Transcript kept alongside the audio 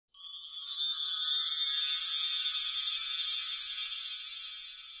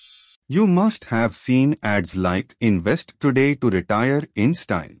You must have seen ads like "Invest today to retire in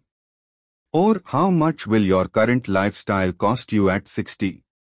style" or "How much will your current lifestyle cost you at 60?"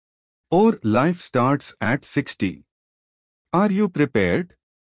 or "Life starts at 60. Are you prepared?"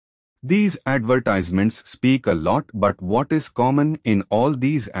 These advertisements speak a lot, but what is common in all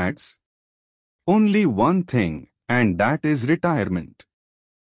these ads? Only one thing, and that is retirement.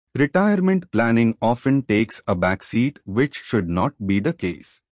 Retirement planning often takes a backseat, which should not be the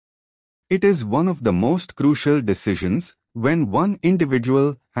case. It is one of the most crucial decisions when one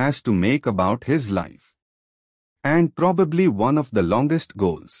individual has to make about his life. And probably one of the longest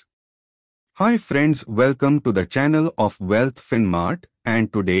goals. Hi friends, welcome to the channel of Wealthfinmart,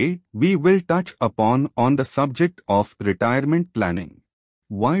 and today we will touch upon the subject of retirement planning.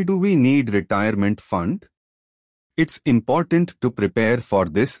 Why do we need retirement fund? It's important to prepare for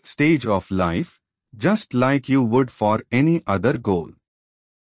this stage of life, just like you would for any other goal.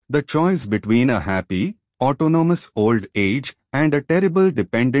 The choice between a happy, autonomous old age and a terrible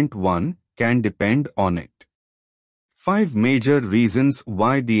dependent one can depend on it. 5 major reasons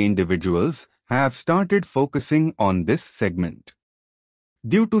why the individuals have started focusing on this segment.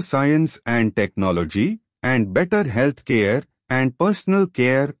 Due to science and technology, and better health care and personal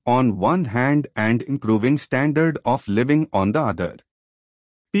care on one hand and improving standard of living on the other.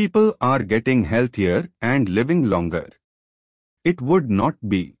 People are getting healthier and living longer. It would not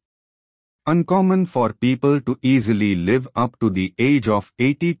be uncommon for people to easily live up to the age of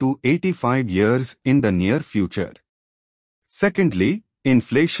 80 to 85 years in the near future. Secondly,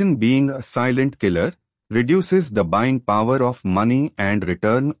 inflation, being a silent killer, reduces the buying power of money and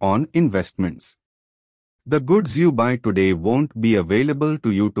return on investments. The goods you buy today won't be available to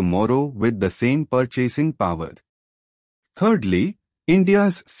you tomorrow with the same purchasing power. Thirdly,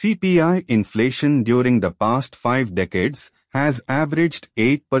 India's CPI inflation during the past 5 decades has averaged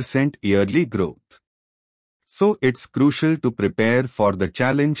 8% yearly growth. So it's crucial to prepare for the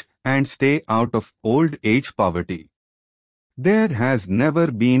challenge and stay out of old age poverty. There has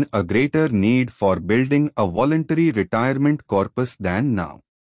never been a greater need for building a voluntary retirement corpus than now.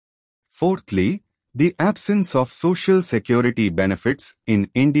 Fourthly, the absence of social security benefits in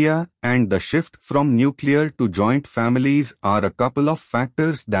India and the shift from nuclear to joint families are a couple of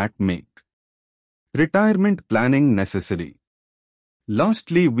factors that make retirement planning necessary.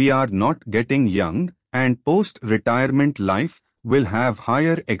 Lastly, we are not getting young, and post-retirement life will have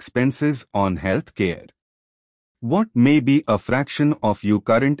higher expenses on health care. What may be a fraction of your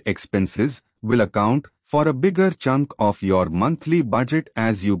current expenses will account for a bigger chunk of your monthly budget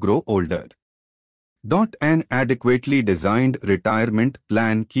as you grow older. An adequately designed retirement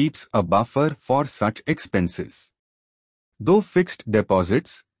plan keeps a buffer for such expenses. Though fixed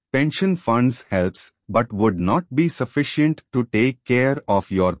deposits, pension funds helps, but would not be sufficient to take care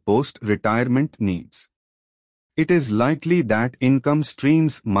of your post-retirement needs. It is likely that income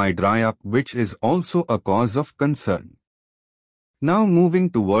streams might dry up, which is also a cause of concern. Now moving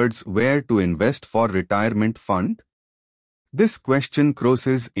towards where to invest for retirement fund. This question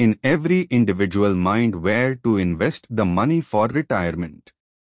crosses in every individual mind: where to invest the money for retirement.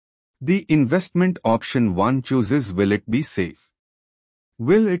 The investment option one chooses, will it be safe?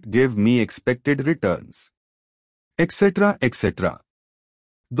 Will it give me expected returns? Etc. etc.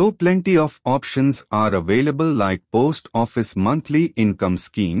 Though plenty of options are available like Post Office Monthly Income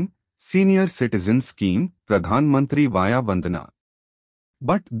Scheme, Senior Citizen Scheme, Pradhan Mantri Vaya Vandana.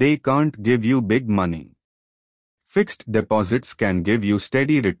 But they can't give you big money. Fixed deposits can give you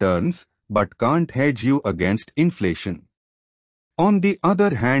steady returns, but can't hedge you against inflation. On the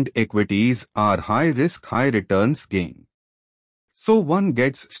other hand, equities are high risk, high returns game. So one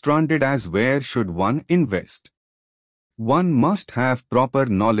gets stranded as where should one invest? One must have proper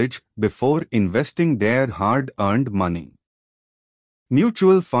knowledge before investing their hard-earned money.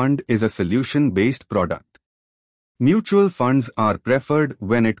 Mutual fund is a solution-based product. Mutual funds are preferred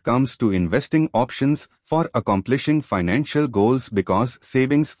when it comes to investing options for accomplishing financial goals because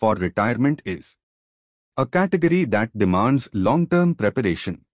savings for retirement is a category that demands long-term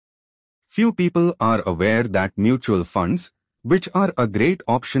preparation. Few people are aware that mutual funds, which are a great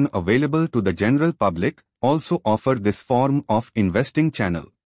option available to the general public, also offer this form of investing channel,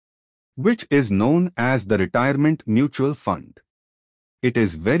 which is known as the retirement mutual fund. It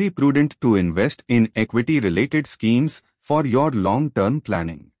is very prudent to invest in equity-related schemes for your long-term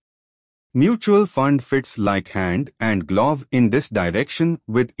planning. Mutual fund fits like hand and glove in this direction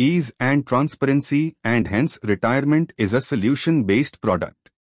with ease and transparency, and hence retirement is a solution-based product.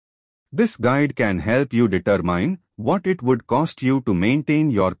 This guide can help you determine what it would cost you to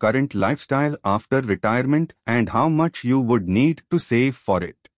maintain your current lifestyle after retirement and how much you would need to save for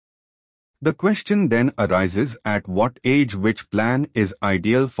it. The question then arises, at what age which plan is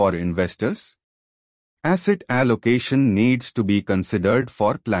ideal for investors? Asset allocation needs to be considered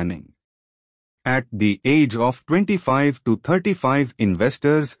for planning. At the age of 25 to 35,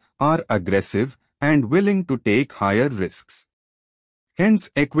 investors are aggressive and willing to take higher risks. Hence,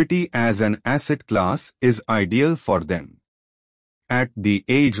 equity as an asset class is ideal for them. At the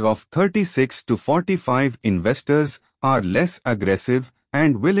age of 36 to 45, investors are less aggressive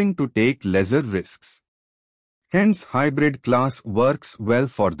and willing to take lesser risks. Hence, hybrid class works well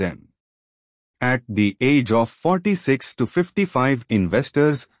for them. At the age of 46 to 55,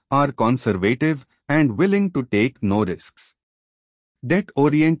 investors are conservative and willing to take no risks.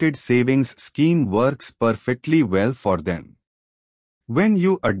 Debt-oriented savings scheme works perfectly well for them. When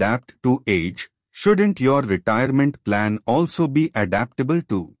you adapt to age, shouldn't your retirement plan also be adaptable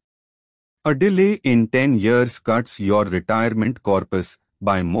too? A delay in 10 years cuts your retirement corpus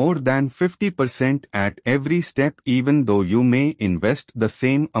by more than 50% at every step, even though you may invest the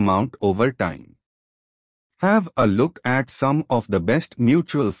same amount over time. Have a look at some of the best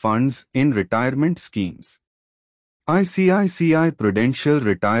mutual funds in retirement schemes. ICICI Prudential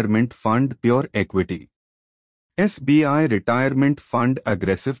Retirement Fund Pure Equity, SBI Retirement Fund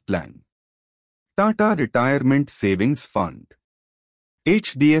Aggressive Plan, Tata Retirement Savings Fund,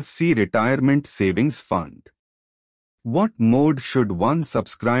 HDFC Retirement Savings Fund. What mode should one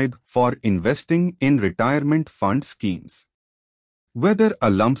subscribe for investing in retirement fund schemes? Whether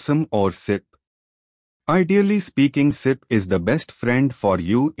a lump sum or SIP? Ideally speaking, SIP is the best friend for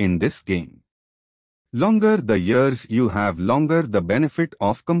you in this game. Longer the years you have, longer the benefit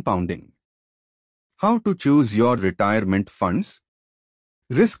of compounding. How to choose your retirement funds?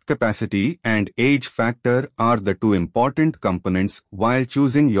 Risk capacity and age factor are the two important components while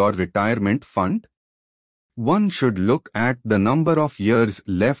choosing your retirement fund. One should look at the number of years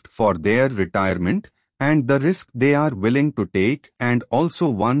left for their retirement and the risk they are willing to take, and also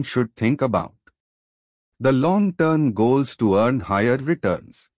one should think about the long-term goals to earn higher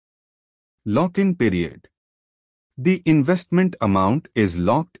returns. Lock-in period. The investment amount is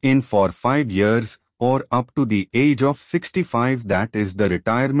locked in for 5 years or up to the age of 65, that is the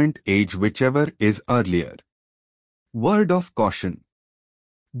retirement age, whichever is earlier. Word of caution.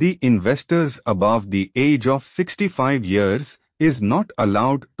 The investors above the age of 65 years is not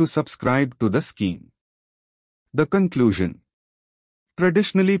allowed to subscribe to the scheme. The conclusion.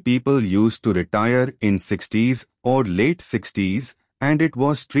 Traditionally, people used to retire in 60s or late 60s, and it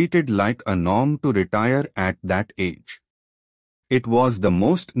was treated like a norm to retire at that age. It was the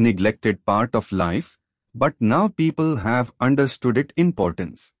most neglected part of life, but now people have understood its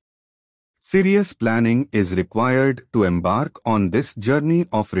importance. Serious planning is required to embark on this journey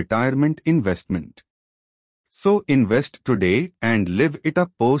of retirement investment. So invest today and live it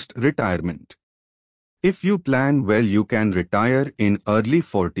up post-retirement. If you plan well, you can retire in early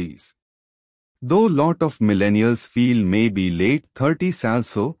 40s. Though lot of millennials feel maybe late 30s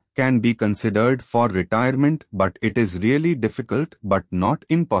also can be considered for retirement, but it is really difficult but not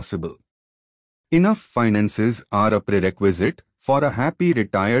impossible. Enough finances are a prerequisite for a happy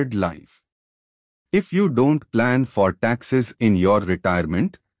retired life. If you don't plan for taxes in your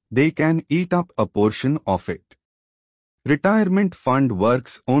retirement, they can eat up a portion of it. Retirement fund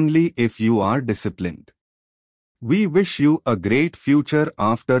works only if you are disciplined. We wish you a great future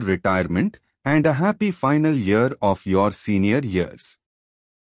after retirement and a happy final year of your senior years.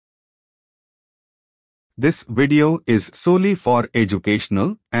 This video is solely for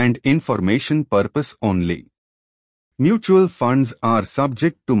educational and information purpose only. Mutual funds are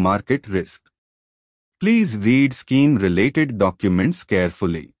subject to market risk. Please read scheme-related documents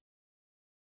carefully.